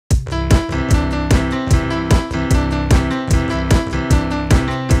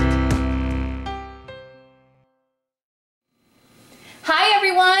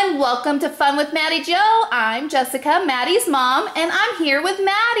Welcome to Fun with Maddie Joe. I'm Jessica, Maddie's mom, and I'm here with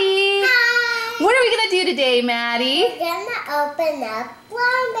Maddie. Hi. What are we going to do today, Maddie? We're going to open up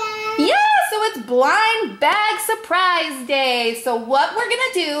blind bags. Yeah, so it's Blind Bag Surprise Day. So what we're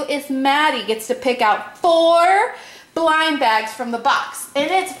going to do is Maddie gets to pick out 4 blind bags from the box. And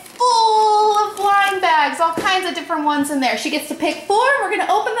it's full of blind bags, all kinds of different ones in there. She gets to pick 4. We're going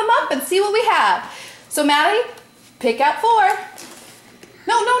to open them up and see what we have. So Maddie, pick out 4.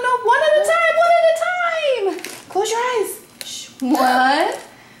 No, one at a time. Close your eyes. 1,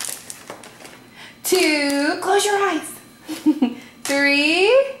 2, close your eyes. 3,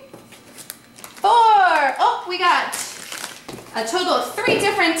 4. Oh, we got a total of 3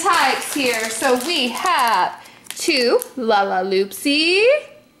 different types here. So we have 2 Loopsy.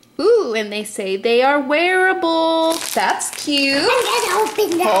 Ooh, and they say they are wearable. That's cute. I'm gonna open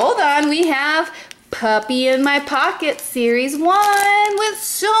them. Hold on, we have Puppy in My Pocket Series 1 with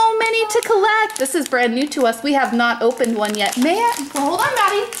so many to collect. This is brand new to us. We have not opened one yet. Well, hold on,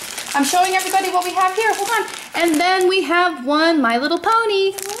 Maddie. I'm showing everybody what we have here. Hold on. And then we have one My Little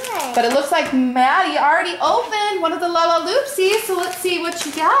Pony. What? But it looks like Maddie already opened one of the Loopsies. So let's see what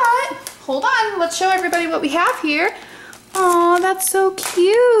you got. Hold on. Let's show everybody what we have here. Oh, that's so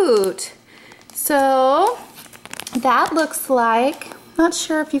cute. So that looks like, not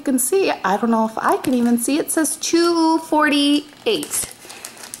sure if you can see it. I don't know if I can even see it. It says 248.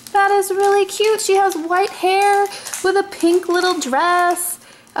 That is really cute. She has white hair with a pink little dress,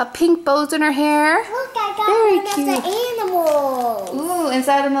 pink bows in her hair. Look, I got Very one cute. of the animals. Ooh, is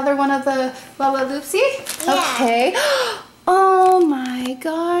that another one of the Loopsy? Yeah. Okay. Oh my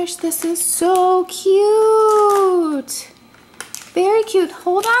gosh, this is so cute. Very cute.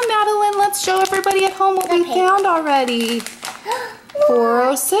 Hold on, Madeline. Let's show everybody at home what we found already.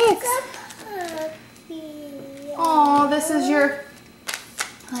 406. Oh, this is your,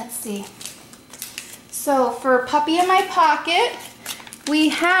 let's see. So for Puppy in My Pocket, we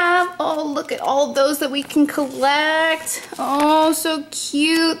have, oh, look at all those that we can collect. Oh, so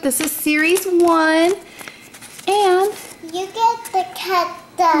cute. This is Series 1. And you get to cut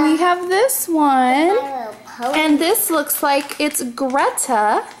the... we have this one. Pony. And this looks like it's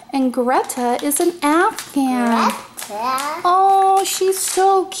Greta. And Greta is an Afghan. Greta. Oh, she's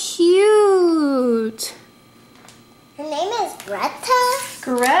so cute. Her name is Greta.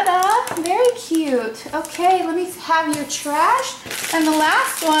 Greta, very cute. Okay, let me have your trash. And the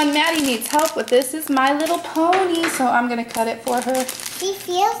last one, Maddie needs help with this, is My Little Pony. So I'm gonna cut it for her. She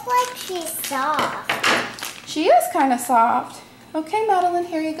feels like she's soft. She is kind of soft. Okay, Madeline,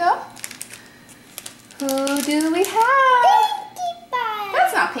 here you go. Who do we have? Pinkie Pie.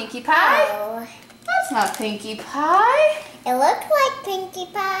 That's not Pinkie Pie. Oh. That's not Pinkie Pie. It looks like Pinkie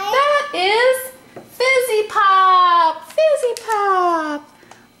Pie. That is Fizzy Pop. Fizzy Pop.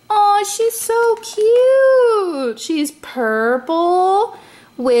 Oh, she's so cute. She's purple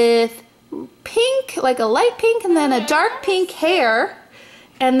with pink, like a light pink, and then a dark pink hair.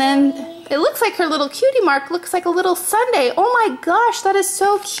 And then it looks like her little cutie mark looks like a little sundae. Oh my gosh, that is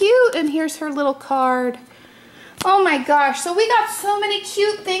so cute. And here's her little card. Oh my gosh, so we got so many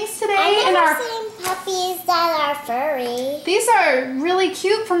cute things today. I've never seen puppies that are furry. These are really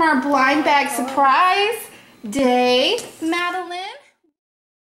cute from our Blind Bag Surprise Day.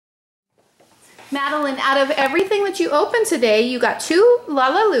 Madeline, out of everything that you opened today, you got 2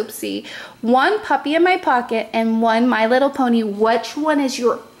 Loopsy, 1 Puppy in My Pocket, and 1 My Little Pony. Which one is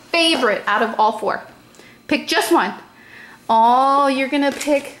your favorite out of all 4? Pick just one. Oh, you're gonna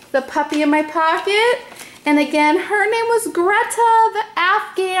pick the Puppy in My Pocket. And again, her name was Greta, the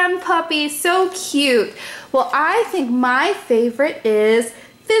Afghan puppy. So cute. Well, I think my favorite is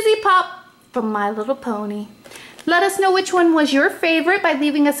Fizzy Pop from My Little Pony. Let us know which one was your favorite by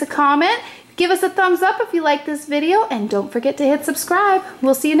leaving us a comment. Give us a thumbs up if you like this video, and don't forget to hit subscribe.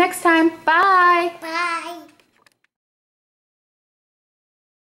 We'll see you next time. Bye. Bye.